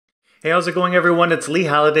Hey, how's it going everyone? It's Lee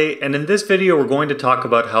Halliday, and in this video we're going to talk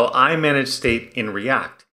about how I manage state in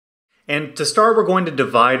React. And to start, we're going to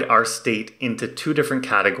divide our state into two different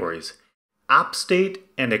categories: app state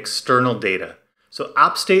and external data. So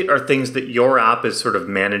app state are things that your app is sort of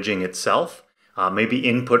managing itself, maybe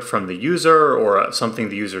input from the user or something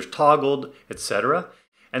the user's toggled, etc.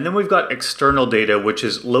 And then we've got external data, which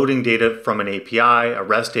is loading data from an API, a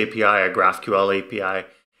REST API, a GraphQL API,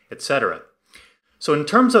 etc. So in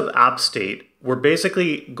terms of app state, we're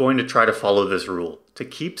basically going to try to follow this rule to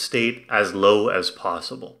keep state as low as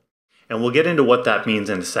possible. And we'll get into what that means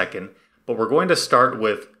in a second, but we're going to start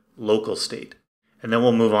with local state. And then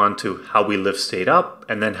we'll move on to how we lift state up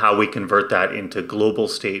and then how we convert that into global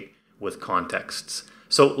state with contexts.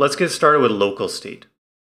 So let's get started with local state.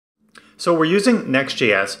 So we're using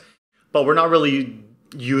Next.js, but we're not really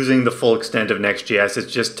using the full extent of Next.js.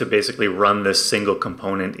 It's just to basically run this single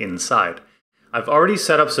component inside. I've already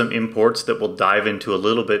set up some imports that we'll dive into a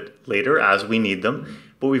little bit later as we need them,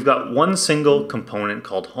 but we've got one single component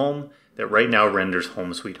called home that right now renders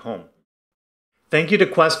home sweet home. Thank you to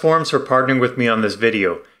KwesForms for partnering with me on this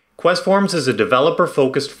video. KwesForms is a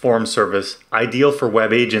developer-focused form service ideal for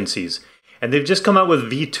web agencies, and they've just come out with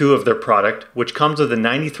V2 of their product, which comes with a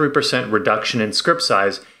 93% reduction in script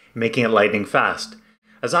size, making it lightning fast.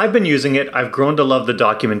 As I've been using it, I've grown to love the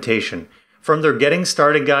documentation. From their Getting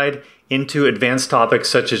Started guide into advanced topics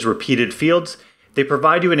such as repeated fields, they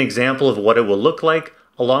provide you an example of what it will look like,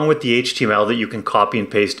 along with the HTML that you can copy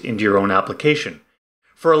and paste into your own application.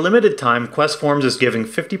 For a limited time, KwesForms is giving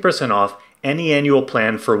 50% off any annual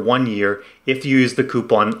plan for 1 year if you use the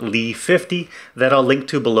coupon LEE50 that I'll link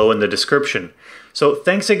to below in the description. So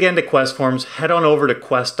thanks again to KwesForms. Head on over to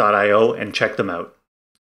kwes.io and check them out.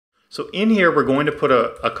 So in here, we're going to put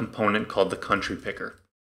a component called the country picker.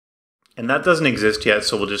 And that doesn't exist yet,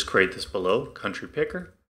 so we'll just create this below, country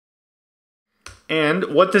picker.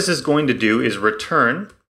 And what this is going to do is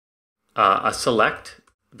return a select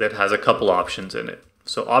that has a couple options in it.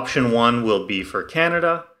 So option 1 will be for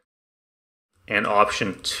Canada, and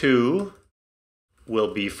option 2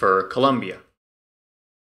 will be for Colombia,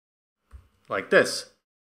 like this.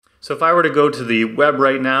 So if I were to go to the web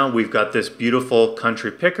right now, we've got this beautiful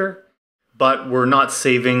country picker, but we're not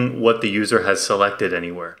saving what the user has selected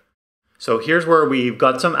anywhere. So here's where we've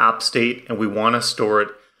got some app state and we want to store it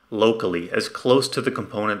locally, as close to the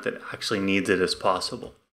component that actually needs it as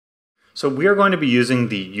possible. So we are going to be using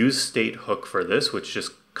the useState hook for this, which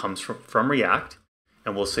just comes from React.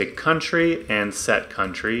 And we'll say country and set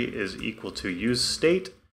country is equal to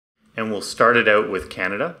useState. And we'll start it out with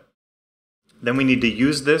Canada. Then we need to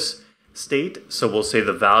use this state. So we'll say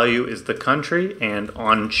the value is the country, and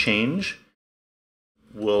on change,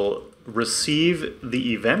 we'll receive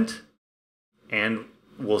the event. And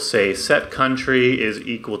we'll say set country is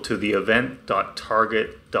equal to the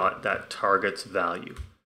event.target.that target's value.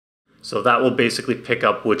 So that will basically pick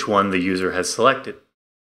up which one the user has selected.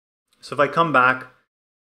 So if I come back,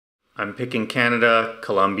 I'm picking Canada,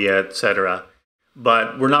 Colombia, etc.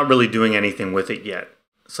 But we're not really doing anything with it yet.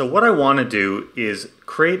 So what I want to do is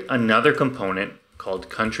create another component called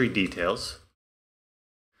country details,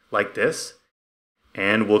 like this.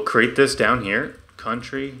 And we'll create this down here,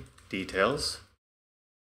 country details.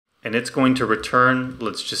 And it's going to return,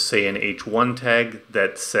 let's just say, an H1 tag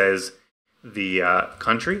that says the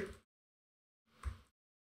country.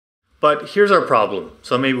 But here's our problem.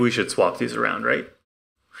 So maybe we should swap these around, right?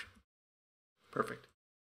 Perfect.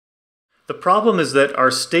 The problem is that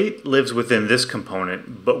our state lives within this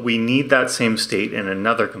component, but we need that same state in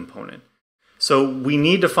another component. So we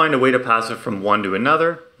need to find a way to pass it from one to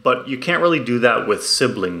another, but you can't really do that with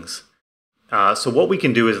siblings. So what we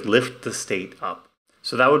can do is lift the state up.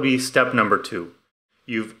 So that would be step number 2.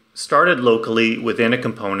 You've started locally within a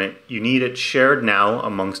component. You need it shared now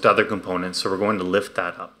amongst other components, so we're going to lift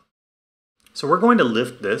that up. So we're going to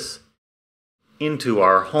lift this into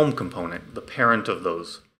our home component, the parent of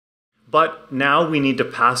those. But now we need to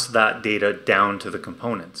pass that data down to the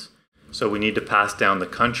components. So we need to pass down the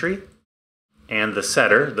country and the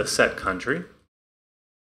setter, the set country.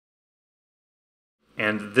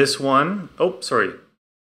 And this one,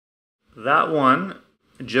 that one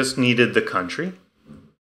just needed the country,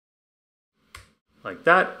 like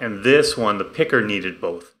that. And this one, the picker, needed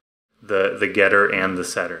both, the getter and the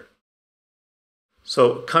setter.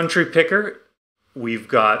 So country picker, we've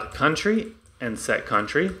got country and set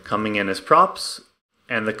country coming in as props.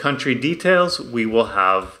 And the country details, we will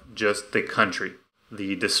have just the country,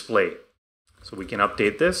 the display. So we can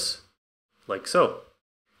update this like so.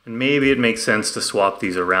 And maybe it makes sense to swap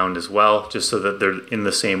these around as well, just so that they're in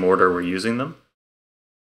the same order we're using them.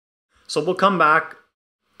 So we'll come back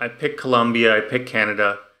I pick Colombia, I pick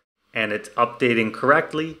Canada, and it's updating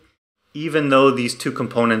correctly, even though these two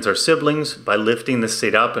components are siblings. By lifting the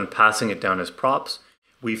state up and passing it down as props,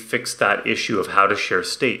 we fixed that issue of how to share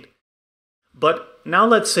state. But now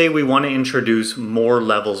let's say we want to introduce more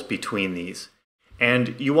levels between these.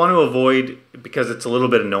 And you want to avoid, because it's a little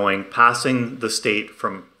bit annoying, passing the state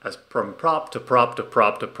from prop to prop to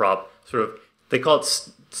prop to prop. Sort of, they call it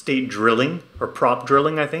state drilling or prop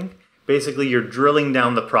drilling, I think. Basically, you're drilling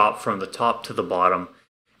down the prop from the top to the bottom.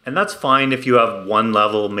 And that's fine if you have one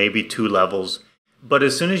level, maybe two levels. But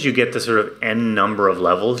as soon as you get to sort of n number of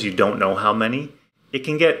levels, you don't know how many, it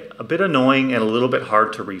can get a bit annoying and a little bit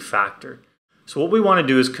hard to refactor. So what we want to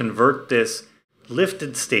do is convert this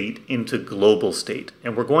lifted state into global state.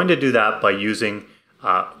 And we're going to do that by using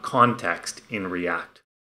context in React.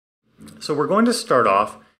 So we're going to start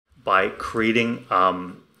off by creating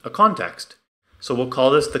a context. So we'll call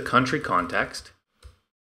this the country context.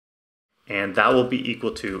 And that will be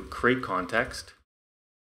equal to create context.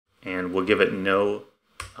 And we'll give it no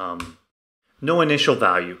initial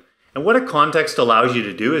value. And what a context allows you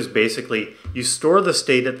to do is basically you store the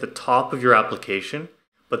state at the top of your application,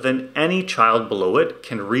 but then any child below it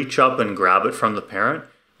can reach up and grab it from the parent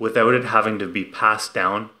without it having to be passed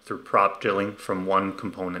down through prop drilling from one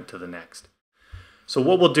component to the next. So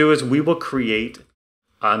what we'll do is we will create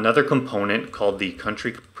another component called the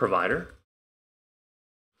country provider.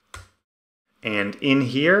 And in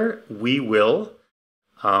here, we will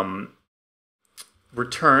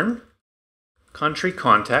return country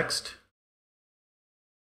context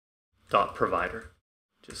dot provider,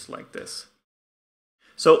 just like this.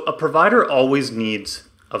 So a provider always needs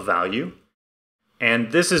a value,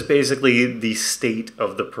 and this is basically the state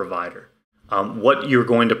of the provider, what you're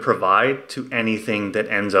going to provide to anything that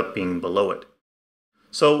ends up being below it.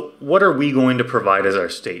 So what are we going to provide as our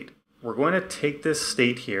state? We're going to take this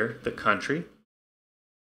state here, the country,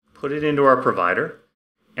 put it into our provider,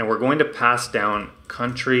 and we're going to pass down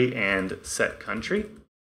country and set country.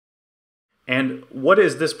 And what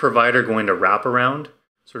is this provider going to wrap around?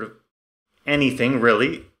 Sort of anything,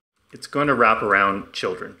 really. It's going to wrap around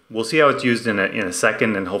children. We'll see how it's used in a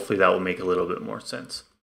second, and hopefully that will make a little bit more sense.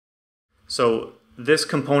 So this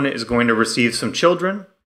component is going to receive some children.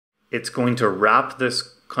 It's going to wrap this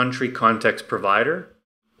country context provider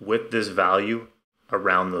with this value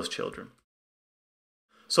around those children.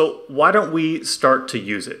 So why don't we start to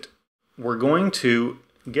use it? We're going to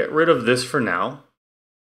get rid of this for now.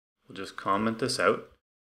 We'll just comment this out.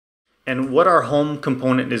 And what our home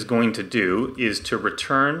component is going to do is to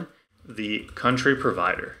return the country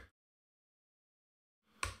provider.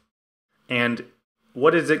 And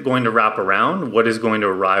what is it going to wrap around? What is going to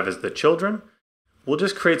arrive as the children? We'll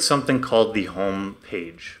just create something called the home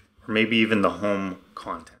page, or maybe even the home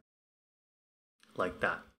content, like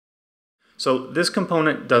that. So this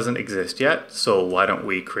component doesn't exist yet, so why don't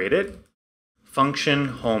we create it? Function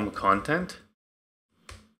home content,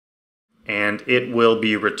 and it will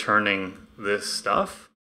be returning this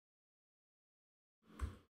stuff,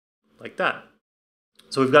 like that.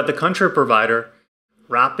 So we've got the country provider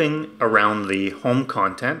wrapping around the home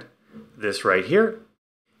content, this right here,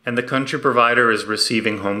 and the country provider is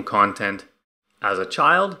receiving home content as a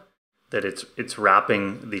child that it's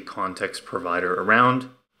wrapping the context provider around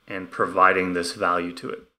and providing this value to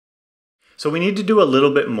it. So we need to do a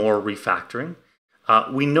little bit more refactoring.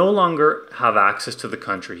 We no longer have access to the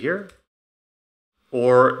country here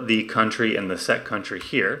or the country and the set country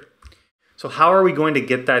here. So how are we going to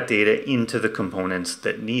get that data into the components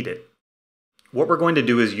that need it? What we're going to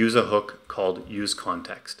do is use a hook called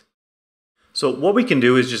useContext. So what we can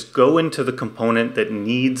do is just go into the component that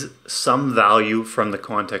needs some value from the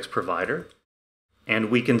context provider,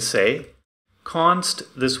 and we can say const,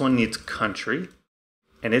 this one needs country,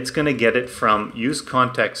 and it's going to get it from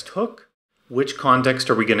useContext hook. Which context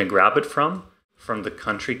are we going to grab it from? From the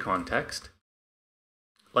country context,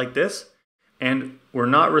 like this. And we're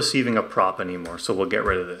not receiving a prop anymore, so we'll get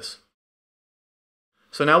rid of this.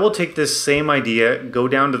 So now we'll take this same idea, go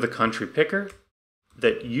down to the country picker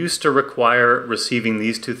that used to require receiving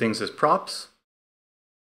these two things as props,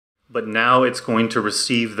 but now it's going to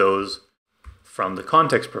receive those from the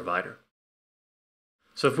context provider.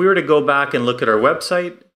 So if we were to go back and look at our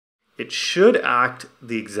website, it should act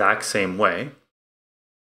the exact same way.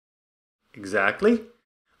 Exactly.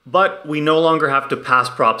 But we no longer have to pass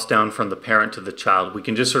props down from the parent to the child. We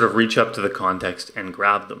can just sort of reach up to the context and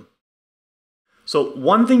grab them. So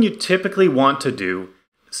one thing you typically want to do,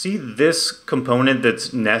 see this component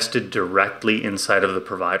that's nested directly inside of the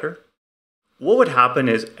provider? What would happen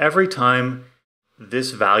is every time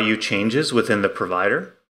this value changes within the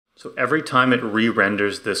provider, So every time it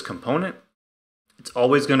re-renders this component, it's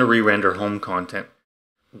always going to re-render home content,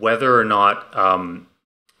 whether or not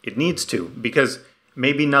it needs to, because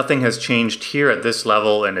maybe nothing has changed here at this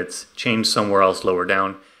level and it's changed somewhere else lower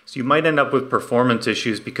down. So you might end up with performance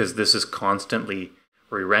issues because this is constantly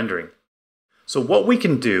re-rendering. So what we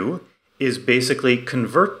can do is basically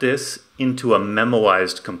convert this into a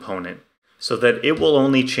memoized component so that it will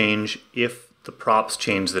only change if the props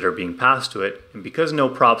change that are being passed to it. And because no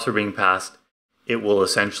props are being passed, it will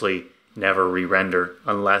essentially never re-render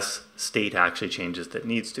unless state actually changes that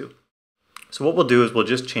needs to. So what we'll do is we'll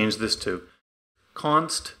just change this to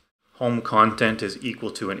const home content is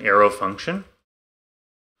equal to an arrow function.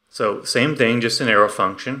 So same thing, just an arrow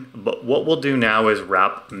function. But what we'll do now is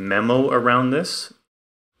wrap memo around this,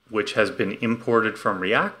 which has been imported from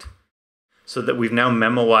React, so that we've now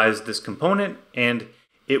memoized this component and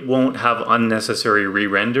it won't have unnecessary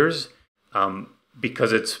re-renders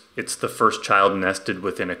because it's the first child nested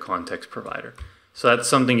within a context provider. So that's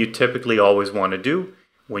something you typically always want to do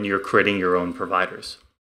when you're creating your own providers.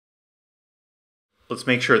 Let's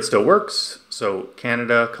make sure it still works. So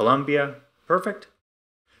Canada, Colombia, perfect.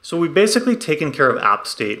 So we've basically taken care of app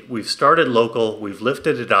state. We've started local, we've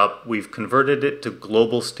lifted it up, we've converted it to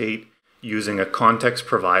global state using a context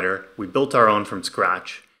provider. We built our own from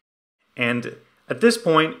scratch. And at this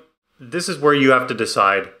point, this is where you have to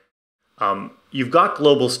decide, you've got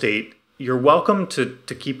global state, you're welcome to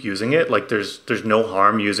keep using it. Like there's no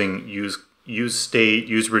harm using useState,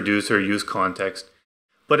 useReducer, useContext.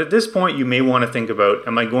 But at this point, you may want to think about,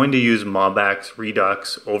 am I going to use MobX,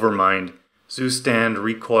 Redux, Overmind, ZooStand,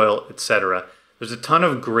 Recoil, etc. There's a ton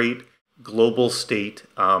of great global state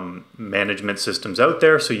management systems out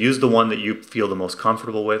there, so use the one that you feel the most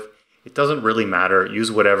comfortable with. It doesn't really matter.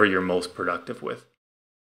 Use whatever you're most productive with.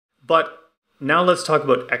 But now let's talk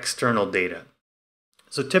about external data.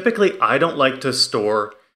 So typically, I don't like to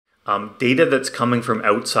store data that's coming from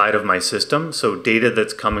outside of my system, so data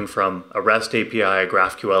that's coming from a REST API, a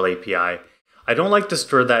GraphQL API. I don't like to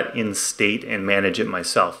store that in state and manage it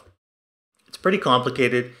myself. It's pretty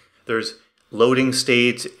complicated. There's loading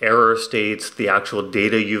states, error states, the actual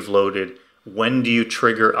data you've loaded. When do you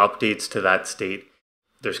trigger updates to that state?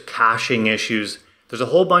 There's caching issues. There's a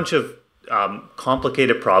whole bunch of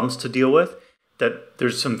complicated problems to deal with that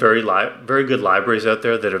there's some very good libraries out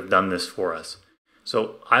there that have done this for us.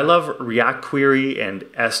 So I love React Query and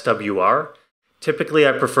SWR. Typically,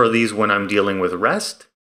 I prefer these when I'm dealing with REST,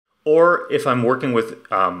 or if I'm working with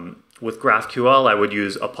GraphQL, I would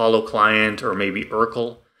use Apollo Client or maybe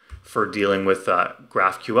Urkel for dealing with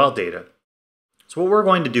GraphQL data. So what we're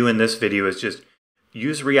going to do in this video is just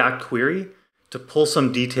use React Query to pull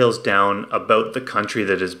some details down about the country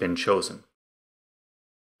that has been chosen.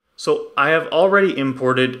 So I have already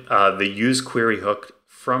imported the useQuery hook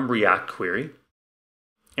from React Query.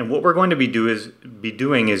 And what we're going to be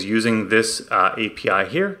doing is using this API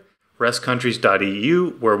here,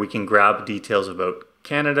 restcountries.eu, where we can grab details about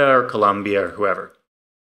Canada or Colombia or whoever.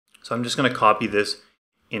 So I'm just going to copy this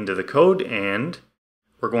into the code and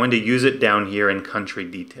we're going to use it down here in country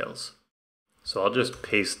details. So I'll just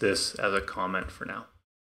paste this as a comment for now.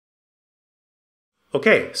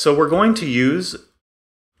 Okay, so we're going to use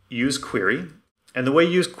useQuery. And the way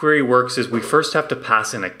useQuery works is we first have to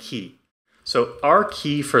pass in a key. So our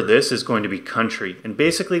key for this is going to be country. And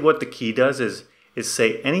basically what the key does is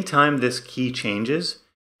say anytime this key changes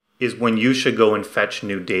is when you should go and fetch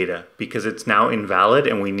new data because it's now invalid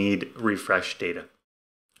and we need refresh data.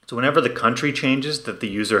 So whenever the country changes that the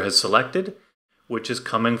user has selected, which is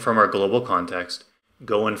coming from our global context,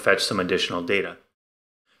 go and fetch some additional data.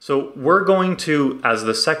 So we're going to, as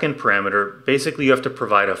the second parameter, basically you have to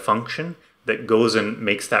provide a function that goes and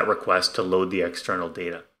makes that request to load the external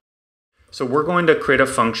data. So we're going to create a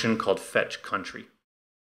function called fetch country.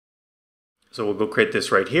 So we'll go create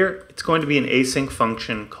this right here. It's going to be an async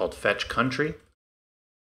function called fetch country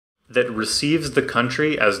that receives the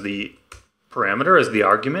country as the parameter, as the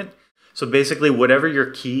argument. So basically whatever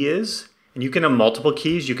your key is, and you can have multiple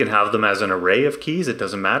keys, you can have them as an array of keys, it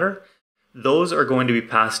doesn't matter. Those are going to be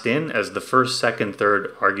passed in as the first, second,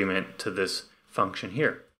 third argument to this function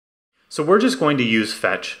here. So we're just going to use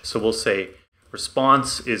fetch. So we'll say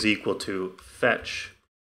response is equal to fetch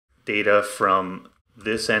data from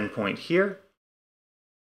this endpoint here.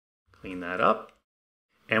 Clean that up.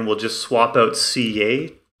 And we'll just swap out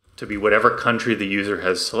CA to be whatever country the user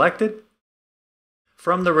has selected.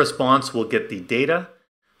 From the response, we'll get the data.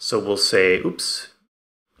 So we'll say, oops,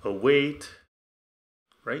 await,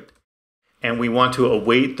 right? And we want to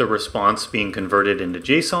await the response being converted into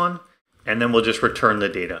JSON, and then we'll just return the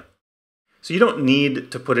data. So you don't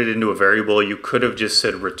need to put it into a variable. You could have just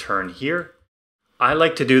said return here. I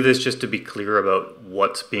like to do this just to be clear about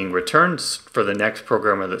what's being returned for the next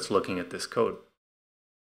programmer that's looking at this code.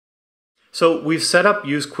 So we've set up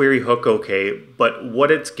useQuery hook OK, but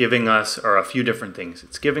what it's giving us are a few different things.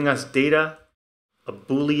 It's giving us data, a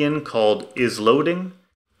Boolean called isLoading,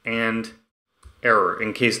 and error,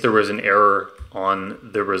 in case there was an error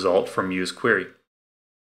on the result from useQuery.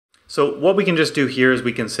 So what we can just do here is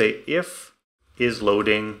we can say if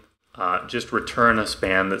isLoading, just return a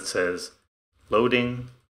span that says loading.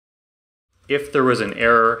 If there was an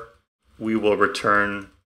error, we will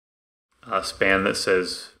return a span that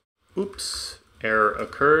says oops, error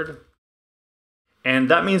occurred. And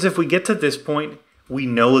that means if we get to this point, we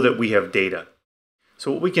know that we have data.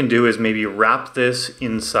 So what we can do is maybe wrap this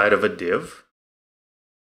inside of a div.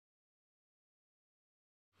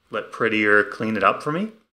 Let Prettier clean it up for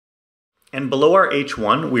me. And below our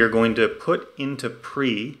H1, we are going to put into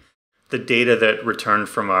pre the data that returned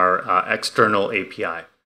from our external API.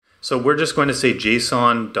 So we're just going to say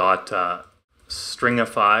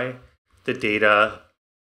JSON.stringify the data,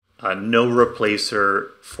 no replacer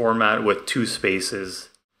format with 2 spaces.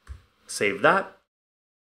 Save that.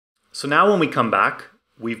 So now when we come back,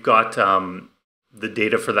 we've got the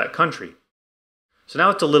data for that country. So now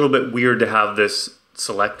it's a little bit weird to have this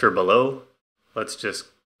selector below. Let's just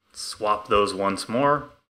swap those once more.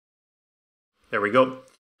 There we go.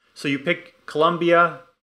 So you pick Colombia,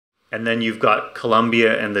 and then you've got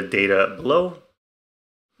Colombia and the data below.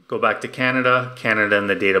 Go back to Canada, Canada and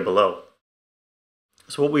the data below.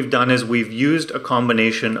 So what we've done is we've used a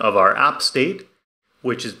combination of our app state,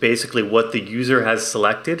 which is basically what the user has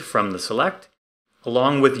selected from the select,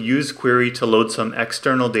 along with useQuery to load some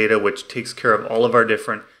external data, which takes care of all of our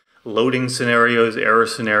different loading scenarios, error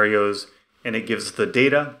scenarios, and it gives the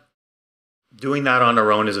data. Doing that on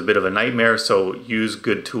our own is a bit of a nightmare, so use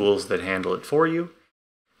good tools that handle it for you.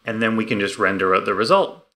 And then we can just render out the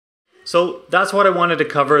result. So that's what I wanted to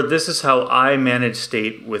cover. This is how I manage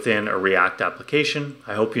state within a React application.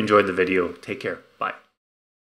 I hope you enjoyed the video. Take care. Bye.